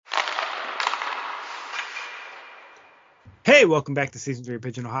Hey, welcome back to Season 3 of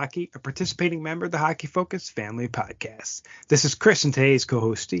Pigeonhole Hockey, a participating member of the Hockey Focus Family Podcast. This is Chris and today's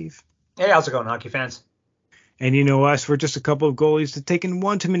co-host Steve. Hey, how's it going, hockey fans? And you know us, we're just a couple of goalies that taken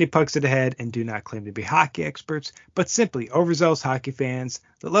one too many pucks to the head and do not claim to be hockey experts, but simply overzealous hockey fans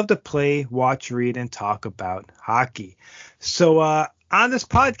that love to play, watch, read, and talk about hockey. So on this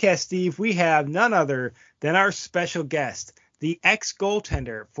podcast, Steve, we have none other than our special guest, the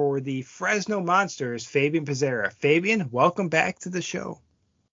ex-goaltender for the Fresno Monsters, Fabian Pozzera. Fabian, welcome back to the show.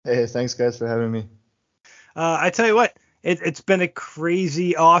 Hey, thanks guys for having me. I tell you what, it's been a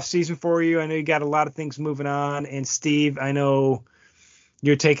crazy off season for you. I know you got a lot of things moving on. And Steve, I know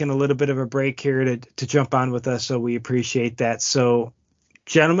you're taking a little bit of a break here to jump on with us, so we appreciate that. So,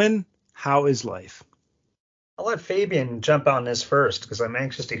 gentlemen, how is life? I'll let Fabian jump on this first because I'm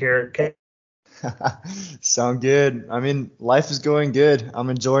anxious to hear it. Sound good. I mean, life is going good.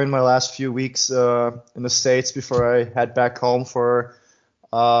 I'm enjoying my last few weeks in the States before I head back home for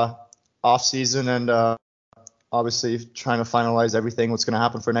off season and obviously trying to finalize everything, what's going to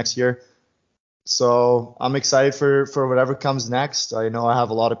happen for next year. So I'm excited for whatever comes next. I know I have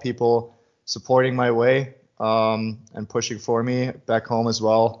a lot of people supporting my way and pushing for me back home as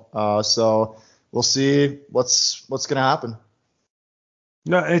well. So we'll see what's going to happen.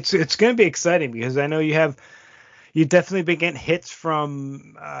 No, it's going to be exciting because I know you definitely been getting hits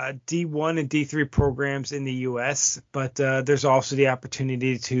from D1 and D3 programs in the U.S., but there's also the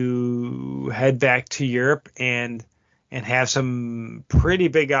opportunity to head back to Europe and have some pretty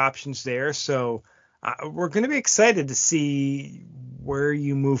big options there. So we're going to be excited to see where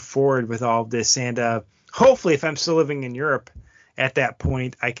you move forward with all of this. And hopefully, if I'm still living in Europe at that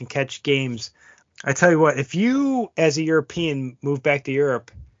point, I can catch games. I tell you what, if you as a European move back to Europe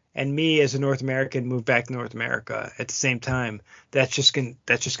and me as a North American move back to North America at the same time, that's just going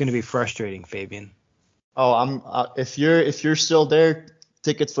to be frustrating, Fabian. Oh, if you're still there,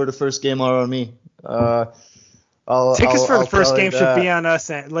 tickets for the first game are on me. Tickets for the first game should be on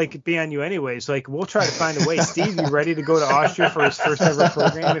us, be on you anyways. Like, we'll try to find a way. Steve, you ready to go to Austria for his first ever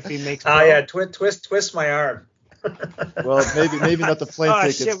program if he makes? Oh yeah, twist my arm. Well, maybe not the plane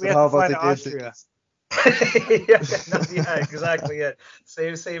tickets, shit, but how about the game tickets? yeah, exactly it.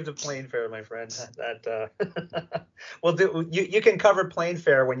 Save the plane fare, my friend. That well, you can cover plane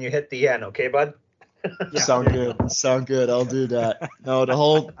fare when you hit the end, okay, bud? Yeah. Sound good. I'll do that. No, the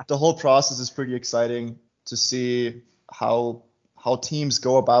whole process is pretty exciting to see how teams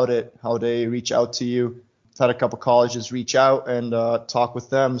go about it, how they reach out to you. I've had a couple colleges reach out and talk with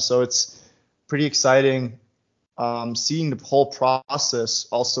them, so it's pretty exciting seeing the whole process.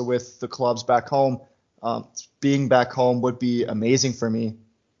 Also with the clubs back home. Being back home would be amazing for me.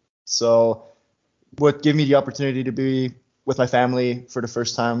 So would give me the opportunity to be with my family for the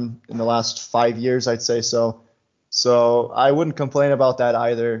first time in the last 5 years, I'd say so. So I wouldn't complain about that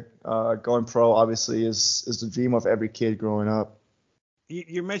either. Going pro obviously is the dream of every kid growing up.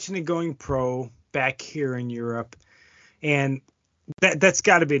 You're mentioning going pro back here in Europe, and that's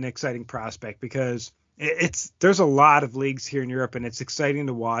got to be an exciting prospect because there's a lot of leagues here in Europe, and it's exciting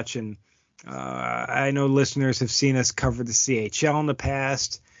to watch. And I know listeners have seen us cover the CHL in the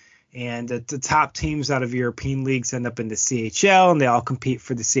past, and the top teams out of European leagues end up in the CHL, and they all compete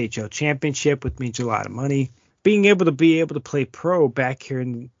for the CHL championship, which means a lot of money. Being able to play pro back here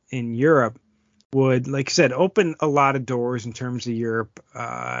in Europe would, like you said, open a lot of doors in terms of Europe,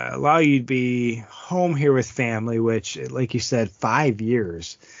 allow you to be home here with family, which, like you said, 5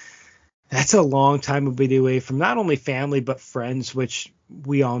 years. That's a long time to be away from not only family, but friends, which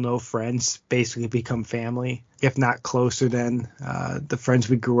we all know friends basically become family, if not closer than the friends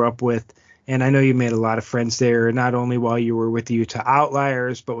we grew up with. And I know you made a lot of friends there, not only while you were with the Utah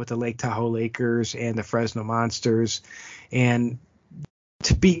Outliers, but with the Lake Tahoe Lakers and the Fresno Monsters. And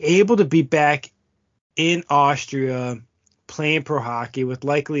to be able to be back in Austria playing pro hockey with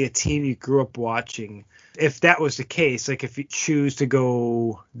likely a team you grew up watching, if that was the case, like if you choose to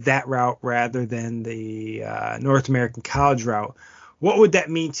go that route rather than the North American college route, what would that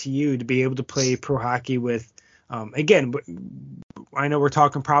mean to you to be able to play pro hockey with, again, I know we're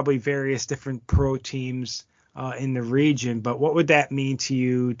talking probably various different pro teams in the region, but what would that mean to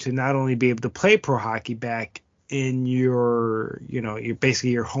you to not only be able to play pro hockey back in your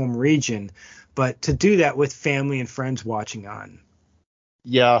basically your home region, but to do that with family and friends watching on?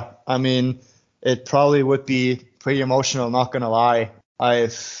 Yeah, I mean, it probably would be pretty emotional, not going to lie.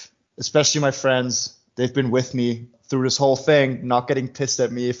 Especially my friends, they've been with me through this whole thing, not getting pissed at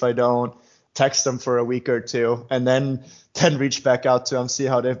me if I don't text them for a week or two, and then reach back out to them, see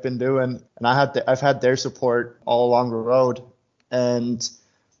how they've been doing. And I've had their support all along the road. And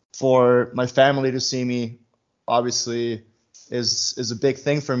for my family to see me, obviously is a big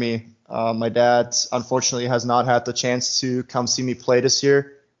thing for me. My dad, unfortunately, has not had the chance to come see me play this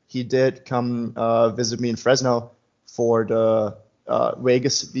year. He did come visit me in Fresno for the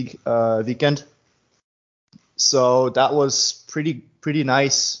Vegas weekend. So that was pretty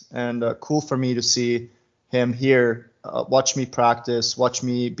nice and cool for me to see him here, watch me practice, watch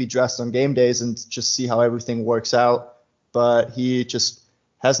me be dressed on game days, and just see how everything works out. But he just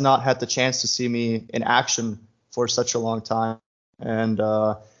has not had the chance to see me in action for such a long time. And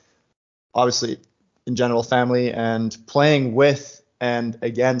obviously, in general, family and playing with and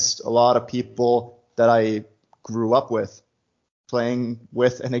against a lot of people that I grew up with, playing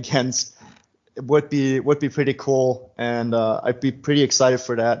with and against, it would be pretty cool. And I'd be pretty excited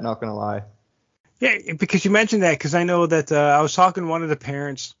for that, not going to lie. Yeah, because you mentioned that, because I know that I was talking to one of the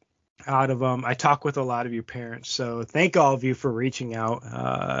parents out of I talk with a lot of your parents, so thank all of you for reaching out.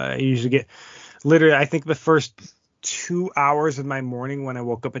 I usually get literally, I think the first 2 hours of my morning when I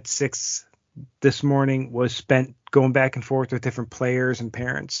woke up at 6 this morning was spent going back and forth with different players and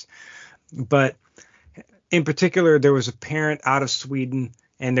parents. But in particular, there was a parent out of Sweden,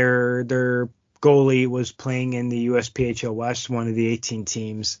 and their goalie was playing in the USPHL West, one of the 18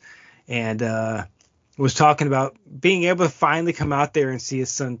 teams, and was talking about being able to finally come out there and see his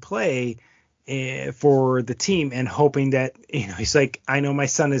son play for the team, and hoping that, he's like, I know my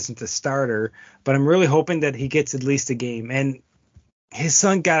son isn't a starter, but I'm really hoping that he gets at least a game. And his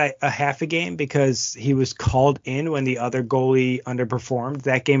son got a half a game because he was called in when the other goalie underperformed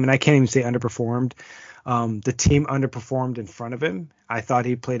that game. And I can't even say underperformed. The team underperformed in front of him. I thought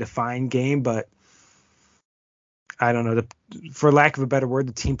he played a fine game, but I don't know. For lack of a better word,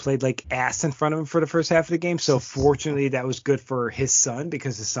 the team played like ass in front of him for the first half of the game. So fortunately, that was good for his son,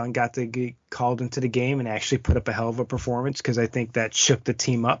 because his son got to get called into the game and actually put up a hell of a performance, because I think that shook the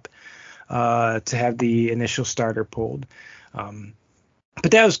team up to have the initial starter pulled.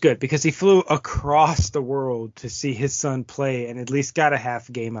 But that was good, because he flew across the world to see his son play and at least got a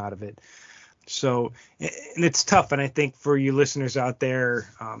half game out of it. So, and it's tough. And I think for you listeners out there,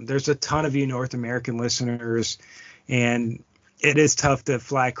 there's a ton of you North American listeners, and it is tough to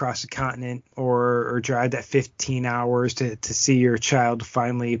fly across the continent or drive that 15 hours to see your child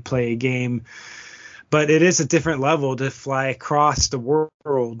finally play a game. But it is a different level to fly across the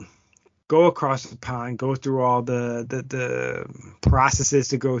world, go across the pond, go through all the processes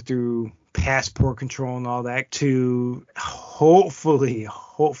to go through, passport control and all that, to hopefully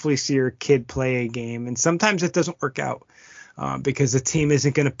see your kid play a game. And sometimes it doesn't work out because the team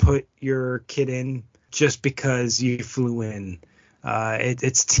isn't going to put your kid in just because you flew in.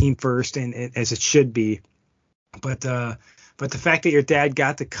 It's team first, and as it should be. But the fact that your dad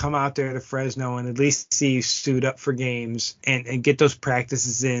got to come out there to Fresno and at least see you suit up for games and get those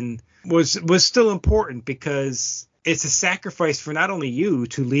practices in was still important, because it's a sacrifice for not only you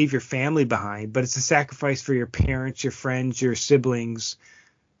to leave your family behind, but it's a sacrifice for your parents, your friends, your siblings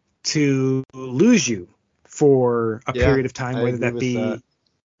to lose you for a period of time, whether that be that.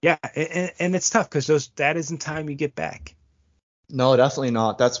 Yeah, and it's tough, because that isn't time you get back. No, definitely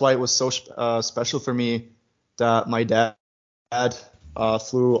not. That's why it was so special for me that my dad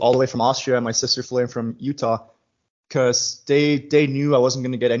flew all the way from Austria, and my sister flew in from Utah, because they knew I wasn't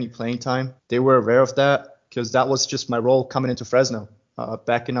going to get any playing time. They were aware of that, because that was just my role coming into Fresno,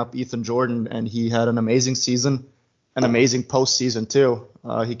 backing up Ethan Jordan, and he had an amazing season, an amazing postseason too.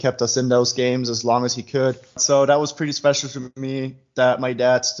 He kept us in those games as long as he could. So that was pretty special to me that my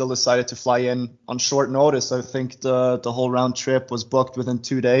dad still decided to fly in on short notice. I think the whole round trip was booked within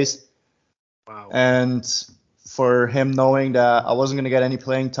 2 days. Wow. And for him knowing that I wasn't going to get any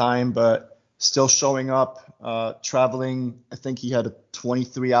playing time, but still showing up, traveling, I think he had a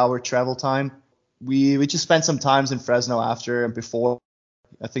 23-hour travel time. We just spent some times in Fresno after and before.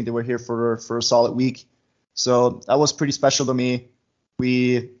 I think they were here for a solid week. So that was pretty special to me.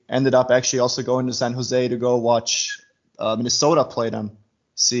 We ended up actually also going to San Jose to go watch Minnesota play them,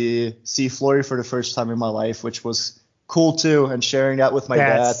 see Fleury for the first time in my life, which was cool too, and sharing that with my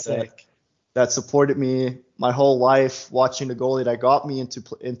dad that supported me my whole life. Watching the goalie that got me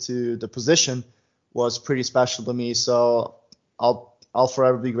into the position was pretty special to me. So I'll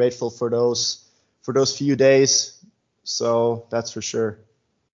forever be grateful for those few days. So that's for sure.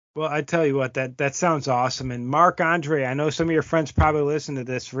 Well, I tell you what, that sounds awesome. And Marc-Andre, I know some of your friends probably listen to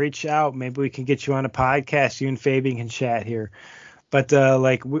this. Reach out. Maybe we can get you on a podcast. You and Fabian can chat here. But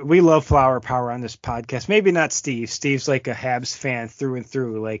we love Flower Power on this podcast. Maybe not Steve. Steve's like a Habs fan through and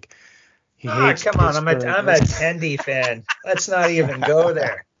through. Like, he hates come on, Pittsburgh. I'm a Tendy fan. Let's not even go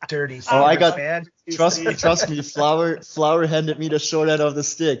there. Dirty fan. Trust me, Flower handed me the short end of the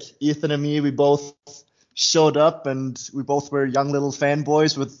stick. Ethan and me, we both showed up, and we both were young little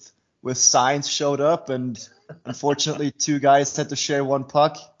fanboys with signs showed up, and unfortunately 2 guys had to share 1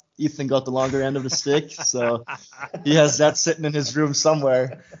 puck. Ethan got the longer end of the stick, so he has that sitting in his room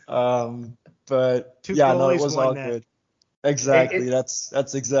somewhere. But 2 yeah, no, it goalies, was 1 all net. good. Exactly,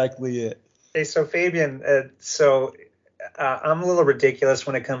 that's exactly it. Hey, so Fabian, I'm a little ridiculous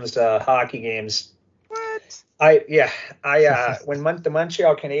when it comes to hockey games. What? When the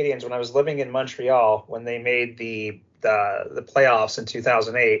Montreal Canadiens, when I was living in Montreal, when they made the playoffs in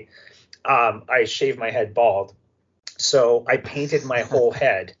 2008, I shaved my head bald, so I painted my whole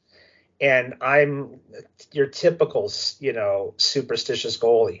head, and I'm your typical, superstitious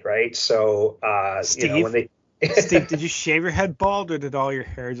goalie, right? So, Steve, when they Steve, did you shave your head bald or did all your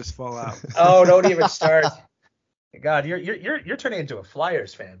hair just fall out? Oh, don't even start. God, you're turning into a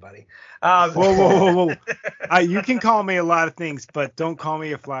Flyers fan, buddy. Whoa. You can call me a lot of things, but don't call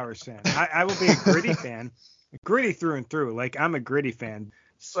me a Flowers fan. I will be a Gritty fan, Gritty through and through. Like, I'm a Gritty fan.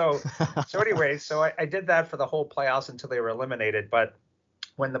 So anyway, I did that for the whole playoffs until they were eliminated. But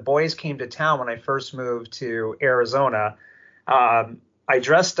when the boys came to town, when I first moved to Arizona, I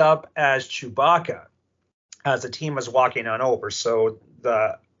dressed up as Chewbacca as the team was walking on over. So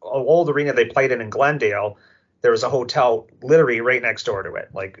the old arena they played in Glendale, there was a hotel literally right next door to it.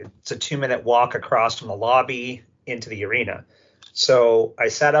 Like, it's a 2-minute walk across from the lobby into the arena. So I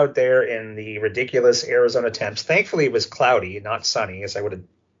sat out there in the ridiculous Arizona temps. Thankfully, it was cloudy, not sunny, as I would have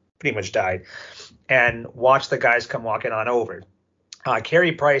pretty much died, and watched the guys come walking on over.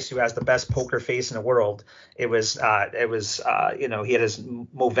 Carey Price, who has the best poker face in the world, he had his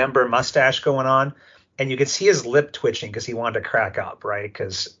Movember mustache going on, and you could see his lip twitching because he wanted to crack up, right?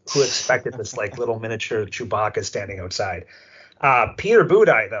 Because who expected this like little miniature Chewbacca standing outside? Peter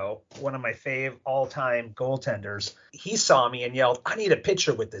Budaj, though, one of my fave all-time goaltenders, he saw me and yelled, "I need a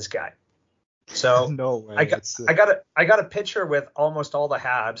picture with this guy." So No way. I got a picture with almost all the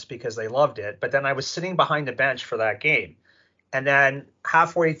Habs because they loved it. But then I was sitting behind the bench for that game. And then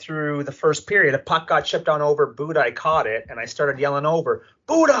halfway through the first period, a puck got chipped on over. Budaj caught it, and I started yelling over,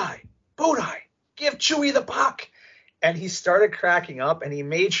 Budaj, give Chewy the puck. And he started cracking up, and he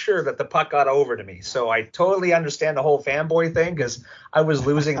made sure that the puck got over to me. So I totally understand the whole fanboy thing because I was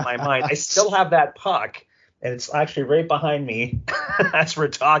losing my mind. I still have that puck, and it's actually right behind me as we're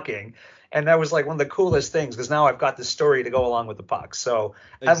talking. And that was like one of the coolest things because now I've got the story to go along with the puck. So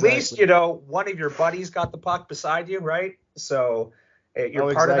At least, one of your buddies got the puck beside you, right? So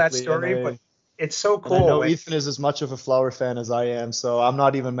you're part of that story, but it's so cool. I know Ethan is as much of a Flower fan as I am, so I'm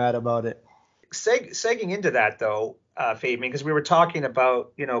not even mad about it. Segging into that, though, Fabian, because we were talking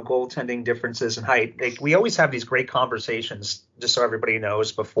about, goaltending differences in height. Like, we always have these great conversations, just so everybody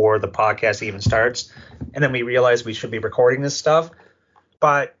knows, before the podcast even starts. And then we realize we should be recording this stuff.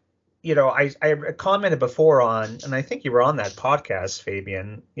 But I commented before on, and I think you were on that podcast,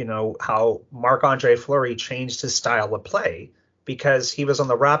 Fabian, how Marc-Andre Fleury changed his style of play because he was on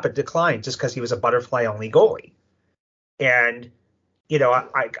the rapid decline just because he was a butterfly-only goalie. And,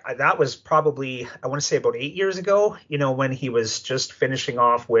 that was probably, I want to say about 8 years ago, when he was just finishing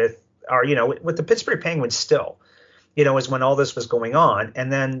off with the Pittsburgh Penguins still, is when all this was going on.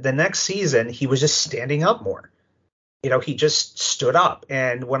 And then the next season, he was just standing up more. He just stood up.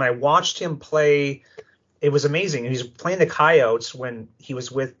 And when I watched him play, it was amazing. He was playing the Coyotes when he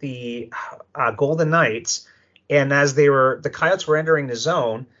was with the Golden Knights. And as the Coyotes were entering the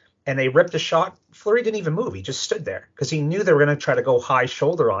zone and they ripped a shot, Fleury didn't even move. He just stood there because he knew they were going to try to go high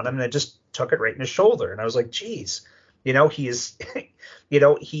shoulder on him. And it just took it right in his shoulder. And I was like, geez, he is,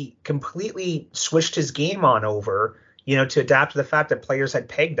 he completely switched his game on over, to adapt to the fact that players had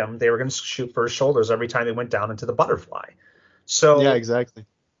pegged him. They were going to shoot for his shoulders every time he went down into the butterfly. So yeah, exactly.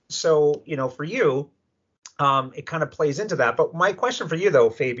 So, for you, it kind of plays into that. But my question for you, though,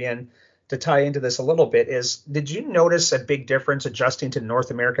 Fabian, to tie into this a little bit is, did you notice a big difference adjusting to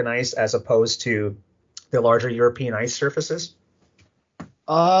North American ice as opposed to the larger European ice surfaces?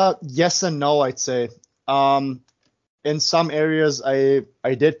 Yes and no, I'd say. In some areas,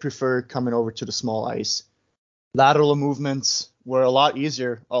 I did prefer coming over to the small ice. Lateral movements were a lot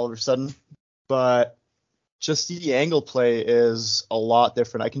easier all of a sudden, but just the angle play is a lot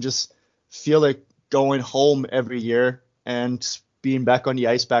different. I can just feel like going home every year and being back on the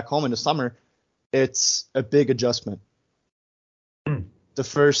ice back home in the summer. It's a big adjustment. The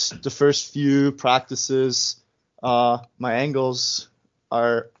first few practices, my angles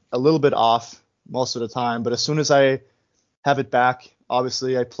are a little bit off most of the time, but as soon as I have it back,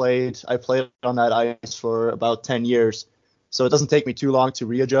 obviously I played on that ice for about 10 years, so it doesn't take me too long to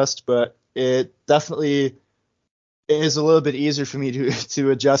readjust, but it definitely is a little bit easier for me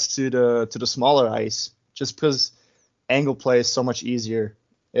to adjust to the smaller ice, just because angle play is so much easier.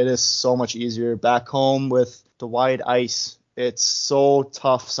 It is so much easier. Back home with the wide ice, it's so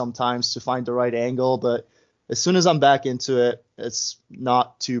tough sometimes to find the right angle, but as soon as I'm back into it, it's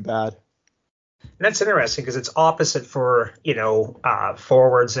not too bad. And that's interesting because it's opposite for,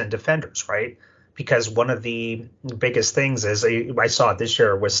 forwards and defenders, right? Because one of the biggest things is I saw it this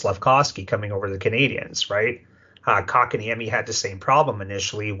year with Slafkovsky coming over to the Canadians, right? Kotkaniemi had the same problem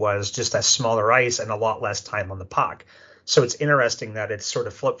initially, was just a smaller ice and a lot less time on the puck. So it's interesting that it's sort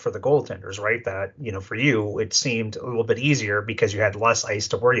of flipped for the goaltenders, right? That, for you, it seemed a little bit easier because you had less ice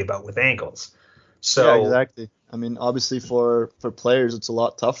to worry about with angles. So yeah, exactly. I mean, obviously for players, it's a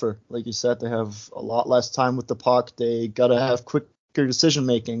lot tougher. Like you said, they have a lot less time with the puck. They got to have quicker decision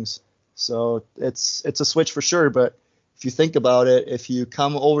makings. So it's a switch for sure. But if you think about it, if you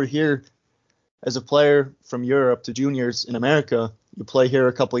come over here as a player from Europe to juniors in America, you play here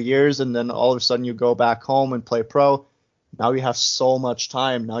a couple of years and then all of a sudden you go back home and play pro. Now you have so much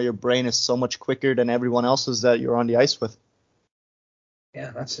time. Now your brain is so much quicker than everyone else's that you're on the ice with.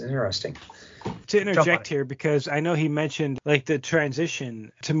 Yeah, that's interesting. To interject here, because I know he mentioned like the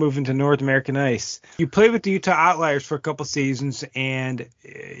transition to move into North American ice. You played with the Utah Outliers for a couple seasons, and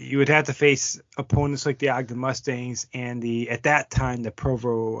you would have to face opponents like the Ogden Mustangs and at that time the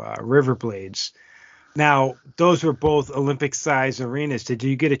Provo River Blades. Now, those were both Olympic-sized arenas. Did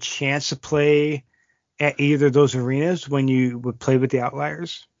you get a chance to play at either of those arenas when you would play with the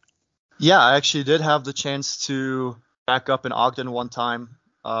Outliers? Yeah, I actually did have the chance to back up in Ogden one time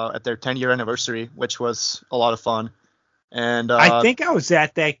at their 10-year anniversary, which was a lot of fun. And I think I was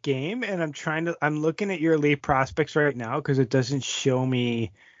at that game, and I'm looking at your elite prospects right now because it doesn't show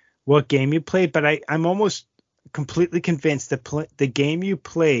me what game you played, but I'm almost completely convinced that the game you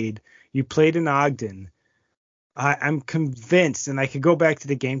played in Ogden. I'm convinced, and I could go back to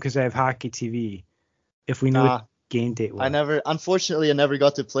the game because I have Hockey TV. If we knew what game date was. Unfortunately, I never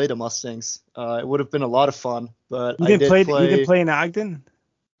got to play the Mustangs. It would have been a lot of fun, but you didn't play in Ogden?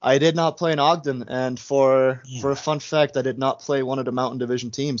 I did not play in Ogden, and for a fun fact, I did not play one of the Mountain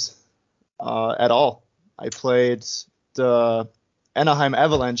Division teams at all. I played the Anaheim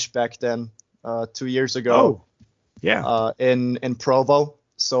Avalanche back then, 2 years ago. Oh, yeah. In Provo.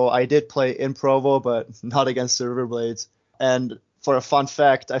 So I did play in Provo, but not against the Riverblades. And for a fun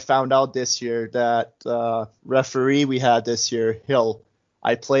fact, I found out this year that referee we had this year, Hill,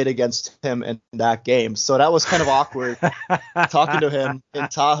 I played against him in that game. So that was kind of awkward talking to him in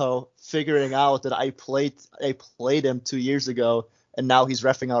Tahoe, figuring out that I played him 2 years ago, and now he's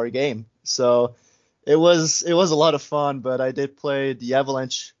reffing our game. So it was a lot of fun, but I did play the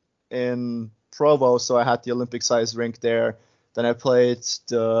Avalanche in Provo, so I had the Olympic-sized rink there. Then I played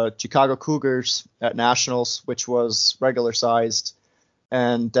the Chicago Cougars at Nationals, which was regular-sized,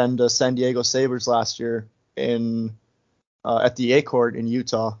 and then the San Diego Sabres last year at the A Court in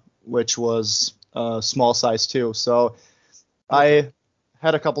Utah, which was small size too. So I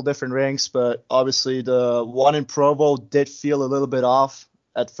had a couple different rinks, but obviously the one in Provo did feel a little bit off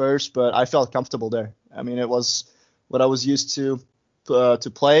at first, but I felt comfortable there. I mean, it was what I was used to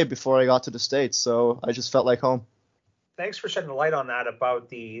play before I got to the States, so I just felt like home. Thanks for shedding the light on that about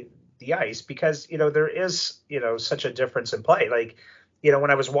the ice, because there is such a difference in play. Like when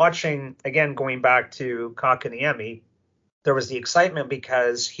I was watching, again going back to Kotkaniemi, there was the excitement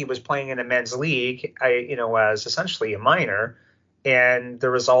because he was playing in a men's league, as essentially a minor, and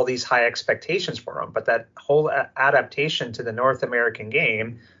there was all these high expectations for him. But that whole adaptation to the North American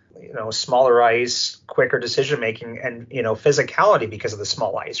game, smaller ice, quicker decision making, and physicality because of the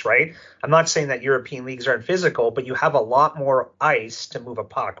small ice, right? I'm not saying that European leagues aren't physical, but you have a lot more ice to move a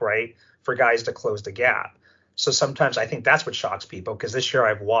puck, right, for guys to close the gap. So sometimes I think that's what shocks people, because this year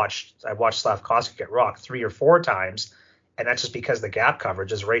I've watched Slafkovsky get rocked 3 or 4 times, and that's just because the gap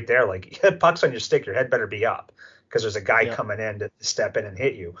coverage is right there. Like, puck's on your stick, your head better be up, because there's a guy coming in to step in and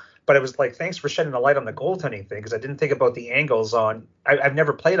hit you. But it was like, thanks for shedding the light on the goaltending thing, because I didn't think about the angles on. I've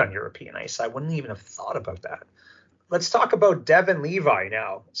never played on European ice. I wouldn't even have thought about that. Let's talk about Devin Levi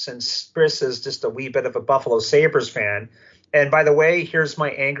now, since Chris is just a wee bit of a Buffalo Sabres fan. And by the way, here's my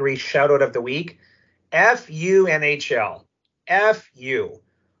angry shout out of the week. F you, NHL. F you.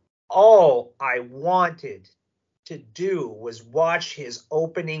 All I wanted to do was watch his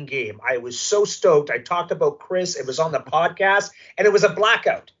opening game. I was so stoked. I talked about Chris. It was on the podcast, and it was a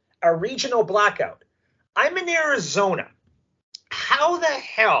blackout, a regional blackout. I'm in Arizona. How the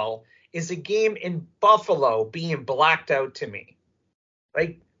hell is a game in Buffalo being blacked out to me?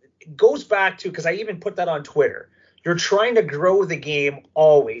 Like, it goes back to, because I even put that on Twitter. You're trying to grow the game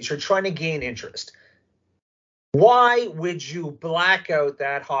always. You're trying to gain interest. Why would you black out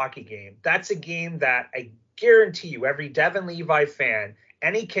that hockey game? That's a game that I guarantee you every Devin Levi fan,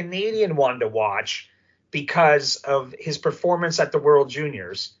 any Canadian wanted to watch because of his performance at the World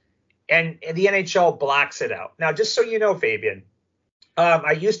Juniors. And the NHL blacks it out. Now, just so you know, Fabian,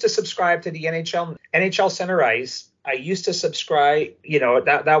 I used to subscribe to the NHL Center Ice. I used to subscribe,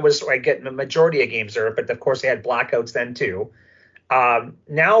 that was I get the majority of games there, but of course they had blackouts then too.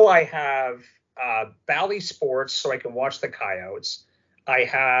 Now I have Bally Sports so I can watch the Coyotes. I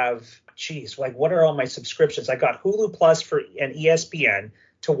have, what are all my subscriptions? I got Hulu Plus and ESPN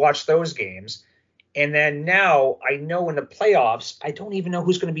to watch those games. And then now I know in the playoffs, I don't even know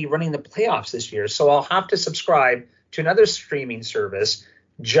who's going to be running the playoffs this year. So I'll have to subscribe to another streaming service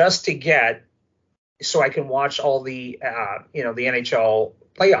just to get so I can watch all the the NHL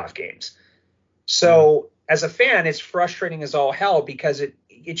playoff games. So as a fan, it's frustrating as all hell because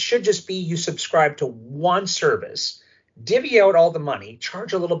it should just be you subscribe to one service, divvy out all the money,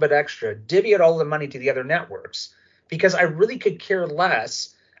 charge a little bit extra, divvy out all the money to the other networks, because I really could care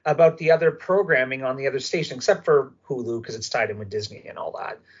less about the other programming on the other station, except for Hulu because it's tied in with Disney and all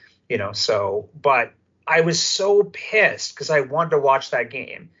that, but I was so pissed because I wanted to watch that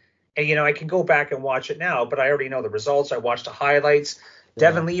game. And, I can go back and watch it now, but I already know the results. I watched the highlights.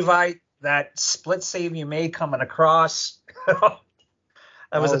 Yeah. Devin Levi, that split save you made coming across, that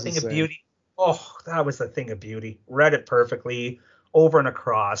was a thing of beauty. Oh, that was the thing of beauty. Read it perfectly, over and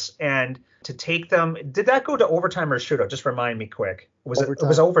across. And to take them, did that go to overtime or shootout? Just remind me quick. It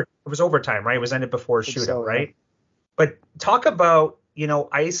was overtime, right? It was ended before shootout, so, right? Yeah. But talk about,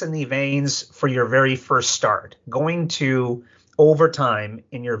 ice in the veins for your very first start. Going to overtime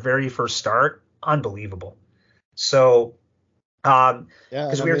in your very first start, unbelievable. So,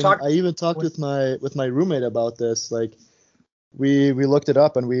 because we were talking. I even talked with my roommate about this. Like, we looked it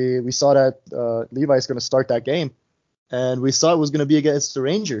up and we saw that Levi's going to start that game, and we saw it was going to be against the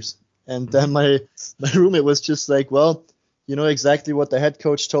Rangers. And then my roommate was just like, well, you know exactly what the head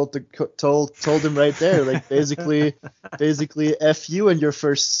coach told him right there. Like basically F you in your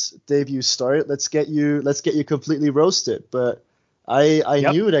first debut start. Let's get you completely roasted. But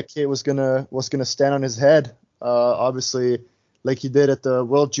I knew that kid was gonna stand on his head. Obviously, like he did at the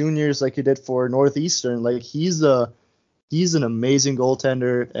World Juniors, like he did for Northeastern. Like he's an amazing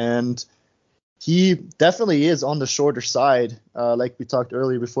goaltender, and he definitely is on the shorter side, like we talked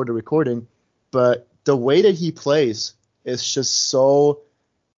earlier before the recording. But the way that he plays is just so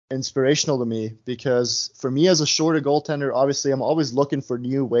inspirational to me, because for me as a shorter goaltender, obviously I'm always looking for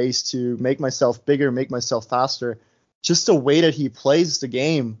new ways to make myself bigger, make myself faster. Just the way that he plays the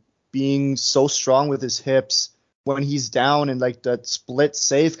game, being so strong with his hips when he's down and like that split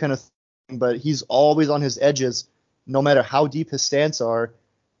save kind of thing, but he's always on his edges no matter how deep his stance are.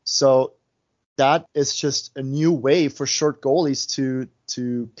 So that is just a new way for short goalies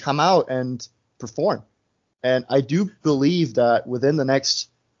to come out and perform. And I do believe that within the next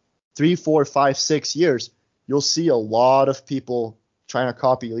 3, 4, 5, 6 years, you'll see a lot of people trying to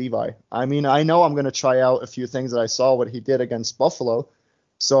copy Levi. I mean, I know I'm going to try out a few things that I saw what he did against Buffalo.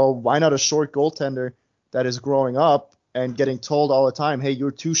 So why not a short goaltender that is growing up and getting told all the time, hey,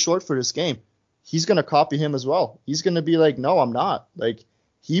 you're too short for this game? He's going to copy him as well. He's going to be like, no, I'm not. Like,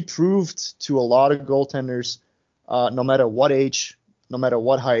 he proved to a lot of goaltenders, no matter what age, no matter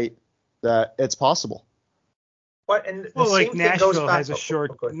what height, that it's possible. Nashville has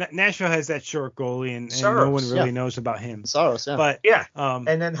Nashville has that short goalie, and no one really knows about him. Saros, yeah. But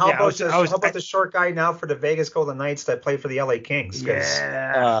and then how about the short guy now for the Vegas Golden Knights that play for the LA Kings?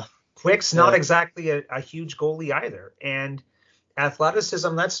 Quick's not exactly a huge goalie either, and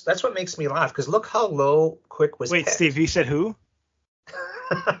athleticism. That's what makes me laugh, because look how low Quick was. Wait, picked. Steve, you said who?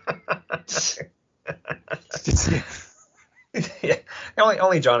 Yeah,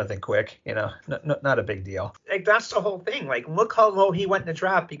 only Jonathan Quick, not a big deal. Like, that's the whole thing. Like, look how low he went in the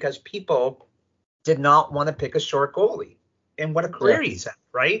draft because people did not want to pick a short goalie, and what a career he's had,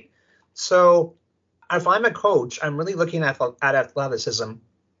 right? So if I'm a coach, I'm really looking at athleticism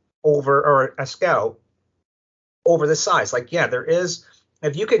or a scout over the size. Like, there is,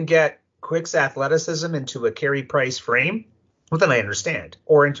 if you can get Quick's athleticism into a Carey Price frame, well, then I understand,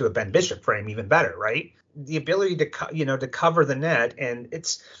 or into a Ben Bishop frame, even better, right? The ability to cover the net, and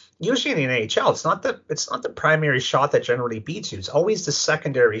it's usually in the NHL, it's not the primary shot that generally beats you. It's always the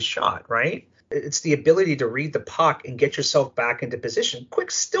secondary shot, right? It's the ability to read the puck and get yourself back into position.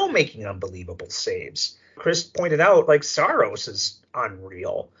 Quick's still making unbelievable saves. Chris pointed out, like, Saros is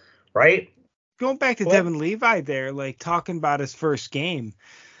unreal, right? Going back to Devin Levi there, like talking about his first game.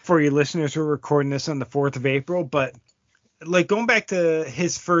 For your listeners, we're recording this on the 4th of April, but like going back to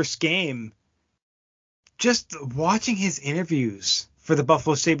his first game, just watching his interviews for the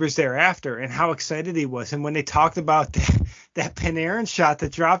Buffalo Sabres thereafter and how excited he was. And when they talked about that Panarin shot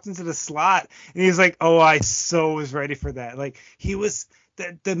that dropped into the slot, and he's like, oh, I so was ready for that. Like, he was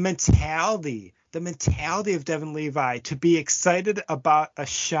the mentality of Devin Levi to be excited about a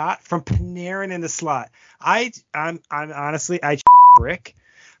shot from Panarin in the slot. I'm honestly, I brick,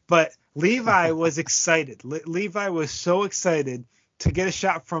 but Levi was excited. Levi was so excited to get a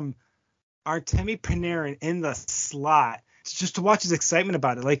shot from Artemi Panarin in the slot, just to watch his excitement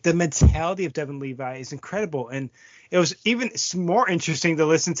about it. Like, the mentality of Devin Levi is incredible. And it was even more interesting to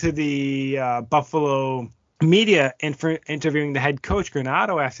listen to the Buffalo media interviewing the head coach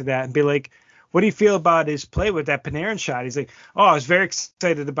Granato after that and be like, what do you feel about his play with that Panarin shot? He's like, oh, I was very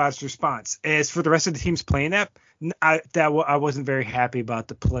excited about his response. As for the rest of the teams playing that, I wasn't very happy about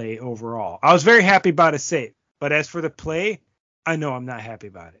the play overall. I was very happy about his save. But as for the play, I know I'm not happy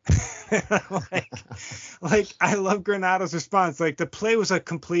about it. like I love Granato's response. Like, the play was a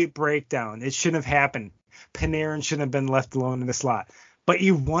complete breakdown. It shouldn't have happened. Panarin shouldn't have been left alone in the slot. But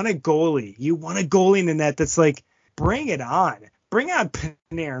you want a goalie. You want a goalie in the net that's like, bring it on. Bring on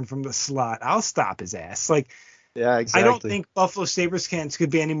Panarin from the slot. I'll stop his ass. Like, yeah, exactly. I don't think Buffalo Sabres fans could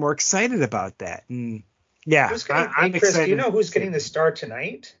be any more excited about that. And yeah, I'm Chris, excited. do you know who's getting the start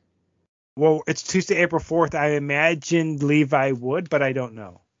tonight? Well, it's Tuesday, April 4th. I imagined Levi would, but I don't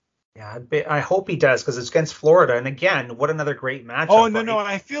know. Yeah, I hope he does, because it's against Florida. And again, what another great matchup. Oh, no.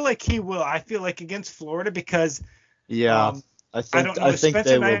 I feel like he will. I feel like against Florida because I think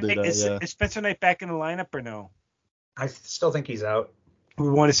they will do that. Is Spencer Knight back in the lineup or no? I still think he's out. We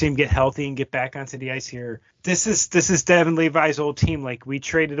want to see him get healthy and get back onto the ice here. This is Devin Levi's old team. Like, we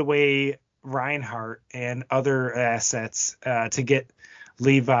traded away Reinhart and other assets to get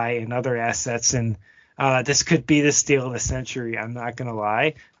Levi and other assets, and this could be the steal of the century. I'm not gonna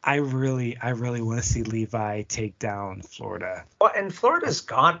lie. I really want to see Levi take down Florida. Well, and Florida's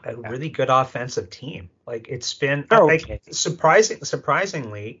got a really good offensive team. Like, it's been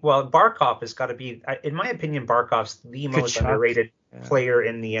surprisingly. Well, Barkov has got to be, in my opinion, Barkov's the most underrated player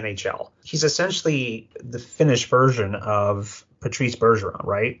in the NHL. He's essentially the Finnish version of Patrice Bergeron,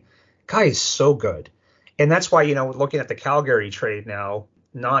 right? Guy is so good. And that's why, looking at the Calgary trade now,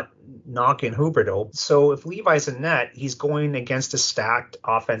 not knocking Huberdeau. So if Levi's in net, he's going against a stacked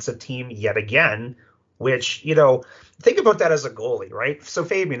offensive team yet again, which, think about that as a goalie, right? So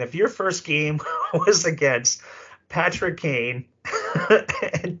Fabian, if your first game was against Patrick Kane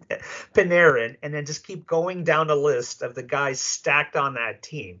and Panarin, and then just keep going down the list of the guys stacked on that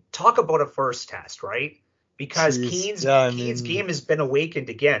team, talk about a first test, right? Because Kane's game has been awakened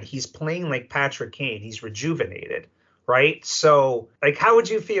again. He's playing like Patrick Kane. He's rejuvenated, right? So, like, how would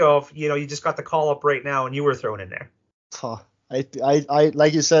you feel if, you just got the call up right now and you were thrown in there? I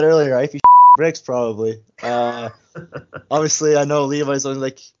like you said earlier, I feel bricks probably. Obviously, I know Levi's only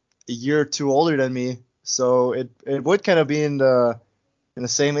like a year or two older than me, so it would kind of be in the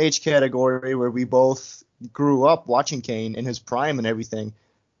same age category where we both grew up watching Kane in his prime and everything.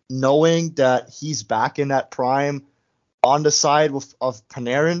 Knowing that he's back in that prime on the side of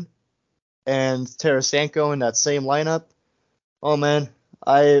Panarin and Tarasenko in that same lineup, oh man,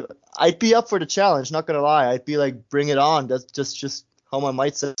 I'd be up for the challenge. Not gonna lie, I'd be like, bring it on. That's just how my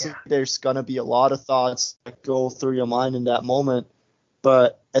mind says. Yeah. There's gonna be a lot of thoughts that go through your mind in that moment,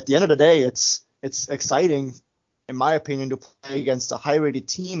 but at the end of the day, it's exciting, in my opinion, to play against a high-rated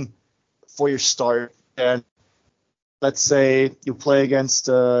team for your start. And let's say you play against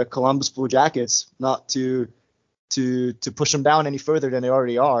Columbus Blue Jackets, not to push them down any further than they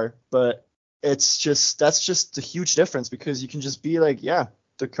already are, but that's just a huge difference, because you can just be like, yeah,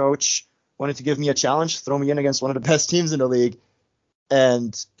 the coach wanted to give me a challenge, throw me in against one of the best teams in the league,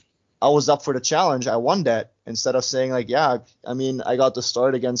 and I was up for the challenge. I won that, instead of saying like, yeah, I mean, I got the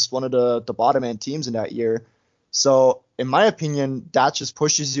start against one of the bottom end teams in that year. So in my opinion, that just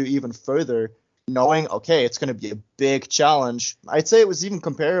pushes you even further, knowing, okay, it's going to be a big challenge. I'd say it was even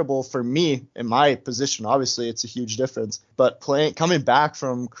comparable for me in my position. Obviously, it's a huge difference. But coming back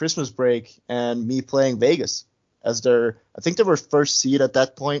from Christmas break and me playing Vegas as I think they were first seed at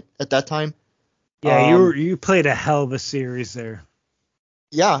that time. Yeah, you played a hell of a series there.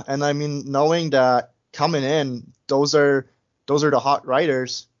 Yeah, and I mean, knowing that coming in, those are the hot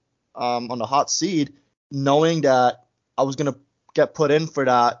riders on the hot seed, knowing that I was going to get put in for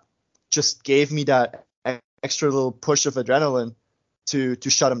that, just gave me that extra little push of adrenaline to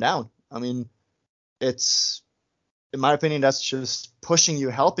shut him down. I mean, it's, in my opinion, that's just pushing you,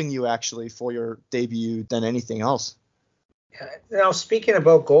 helping you actually for your debut than anything else. Now, speaking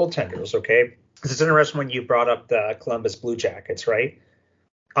about goaltenders, okay, because it's interesting when you brought up the Columbus Blue Jackets, right?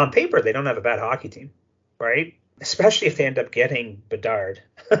 On paper, they don't have a bad hockey team. right? Especially if they end up getting Bedard.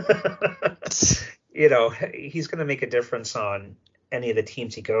 He's going to make a difference on any of the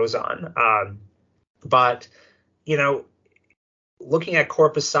teams he goes on. But, looking at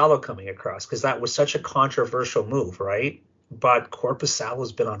Korpisalo coming across, because that was such a controversial move, right? But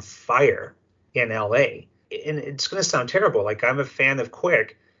Korpisalo's been on fire in LA. And it's going to sound terrible. Like, I'm a fan of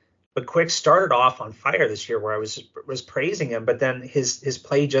Quick, but Quick started off on fire this year where I was praising him, but then his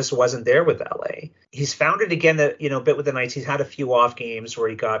play just wasn't there with LA. He's found it again that, a bit with the Knights. He's had a few off games where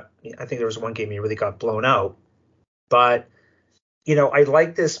I think there was one game he really got blown out. But, I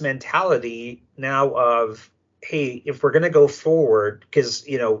like this mentality now of, hey, if we're going to go forward, because,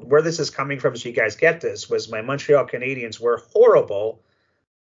 where this is coming from, so you guys get this, was my Montreal Canadiens were horrible,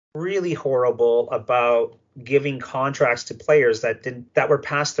 really horrible about giving contracts to players that were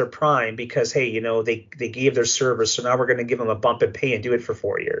past their prime because, hey, they gave their service, so now we're going to give them a bump in pay and do it for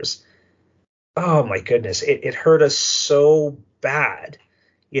 4 years. Oh my goodness, it hurt us so bad.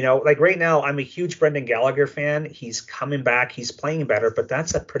 Like right now, I'm a huge Brendan Gallagher fan. He's coming back, he's playing better, but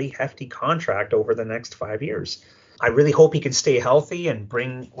that's a pretty hefty contract over the next 5 years. I really hope he can stay healthy and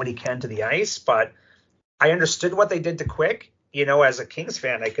bring what he can to the ice, but I understood what they did to Quick. As a Kings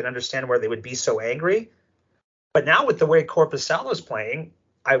fan, I can understand where they would be so angry. But now with the way Korpisalo's playing,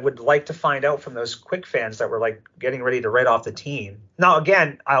 I would like to find out from those Quick fans that were like getting ready to write off the team. Now,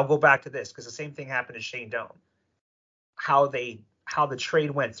 again, I'll go back to this because the same thing happened to Shane Doan. How the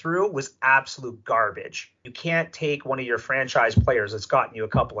trade went through was absolute garbage. You can't take one of your franchise players that's gotten you a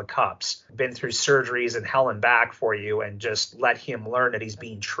couple of cups, been through surgeries and hell and back for you, and just let him learn that he's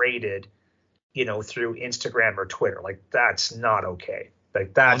being traded, through Instagram or Twitter. Like, that's not okay.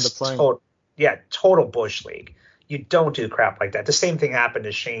 Like, that's total bush league. You don't do crap like that. The same thing happened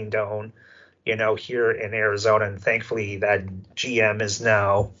to Shane Doan, here in Arizona, and thankfully that GM is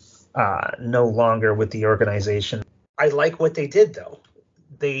now no longer with the organization. I like what they did, though.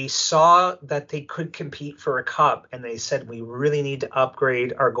 They saw that they could compete for a cup, and they said, we really need to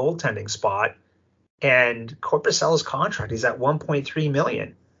upgrade our goaltending spot. And Korpisalo's contract is at $1.3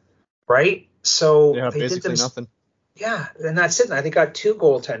 million, right? So yeah, they basically did nothing. Yeah, and that's it. Now they got two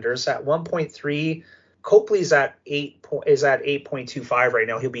goaltenders at 1.3. Copley's at 8.25 right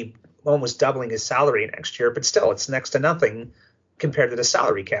now. He'll be almost doubling his salary next year, but still, it's next to nothing compared to the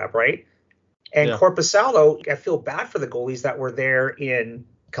salary cap, right? And yeah. Korpisalo, I feel bad for the goalies that were there in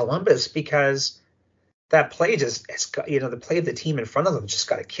Columbus because that play the play of the team in front of them just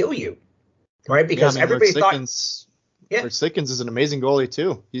got to kill you, right? Because everybody thought, Sickens is an amazing goalie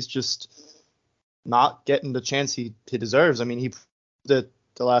too. He's just not getting the chance he deserves. I mean, he proved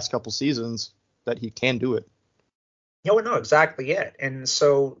the last couple seasons that he can do it. No, exactly it. And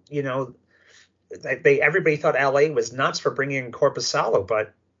so, everybody thought LA was nuts for bringing in Korpisalo,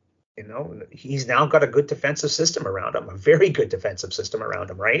 but he's now got a good defensive system around him, a very good defensive system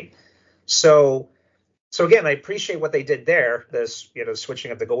around him, right? So again, I appreciate what they did there, this,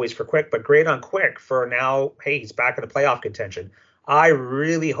 switching up the goalies for Quick, but great on Quick for now. Hey, he's back in the playoff contention. I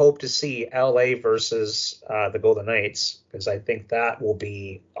really hope to see LA versus the Golden Knights because I think that will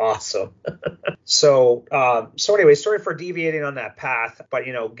be awesome. So anyway, sorry for deviating on that path, but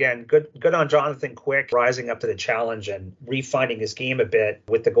again, good on Jonathan Quick rising up to the challenge and refining his game a bit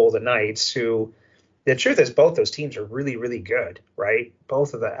with the Golden Knights, who the truth is both those teams are really, really good, right?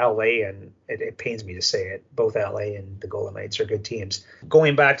 Both of the LA and it pains me to say it, both LA and the Golden Knights are good teams.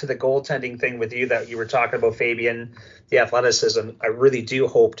 Going back to the goaltending thing with you that you were talking about, Fabian, the athleticism, I really do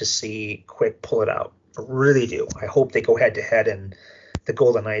hope to see Quick pull it out. I really do. I hope they go head to head and the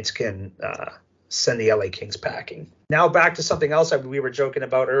Golden Knights can send the LA Kings packing. Now back to something else we were joking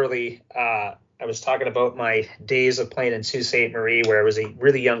about early. I was talking about my days of playing in Sault Ste. Marie where I was a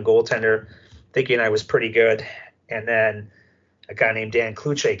really young goaltender, thinking I was pretty good. And then a guy named Dan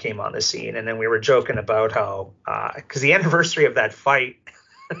Kluche came on the scene. And then we were joking about how, because the anniversary of that fight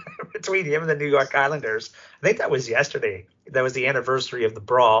between him and the New York Islanders, I think that was yesterday. That was the anniversary of the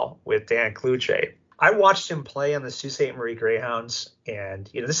brawl with Dan Kluche. I watched him play on the Sault Ste. Marie Greyhounds. And,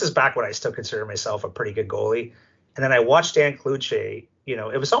 this is back when I still consider myself a pretty good goalie. And then I watched Dan Kluche,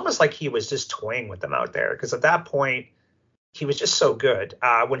 it was almost like he was just toying with them out there. Because at that point, he was just so good.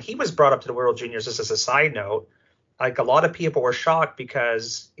 When he was brought up to the World Juniors, just as a side note, like a lot of people were shocked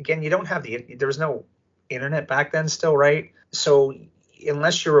because, again, there was no internet back then still, right? So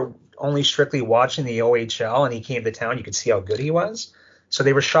unless you were only strictly watching the OHL and he came to town, you could see how good he was. So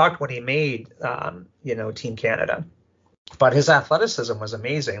they were shocked when he made, Team Canada. But his athleticism was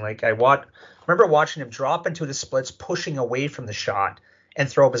amazing. Like I remember watching him drop into the splits, pushing away from the shot and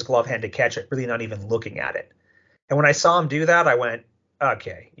throw up his glove hand to catch it, really not even looking at it. And when I saw him do that, I went,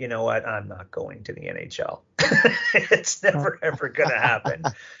 okay, you know what? I'm not going to the NHL. It's never ever gonna happen.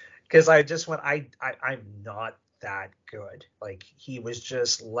 Because I just went, I'm not that good. Like, he was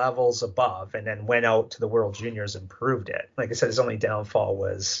just levels above, and then went out to the World Juniors and proved it. Like I said, his only downfall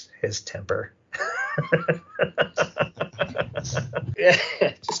was his temper. Yeah,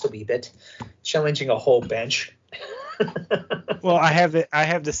 just a wee bit. Challenging a whole bench. Well, I have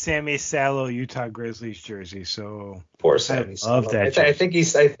the Sammy Salo Utah Grizzlies jersey, so Poor Sammy Salo. I think he's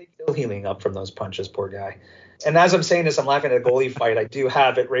still healing up from those punches, poor guy. And as I'm saying this, I'm laughing at the goalie fight. I do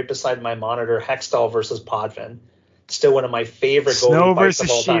have it right beside my monitor, Hextall versus Potvin. Still one of my favorite goalie fights of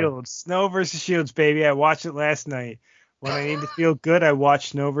all time. Snow versus Shields, baby. I watched it last night. When I need to feel good, I watch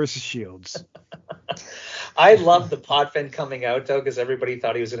Snow versus Shields. I love the Potvin coming out, though, because everybody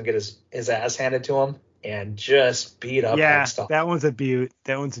thought he was going to get his ass handed to him and just beat up Hextall. That one's a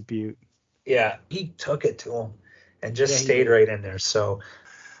beaut. Yeah, he took it to him and just stayed right in there. So,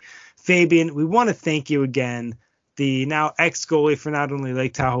 Fabian, we want to thank you again, the now ex-goalie for not only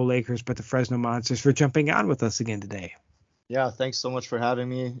Lake Tahoe Lakers, but the Fresno Monsters, for jumping on with us again today. Yeah, thanks so much for having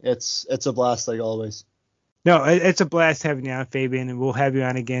me. It's a blast, like always. No, it's a blast having you on, Fabian, and we'll have you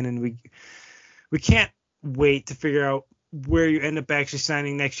on again. And we can't wait to figure out where you end up actually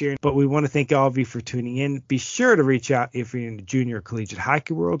signing next year. But we want to thank all of you for tuning in. Be sure to reach out if you're in the junior or collegiate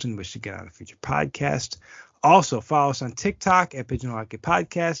hockey world and wish to get on a future podcast. Also, follow us on TikTok at Pigeonhole Hockey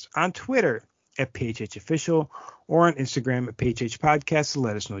Podcast, on Twitter at PHH Official, or on Instagram at PHH Podcast to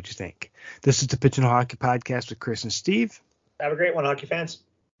let us know what you think. This is the Pigeonhole Hockey Podcast with Chris and Steve. Have a great one, hockey fans.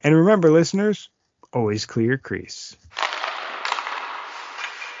 And remember, listeners, always clear your crease.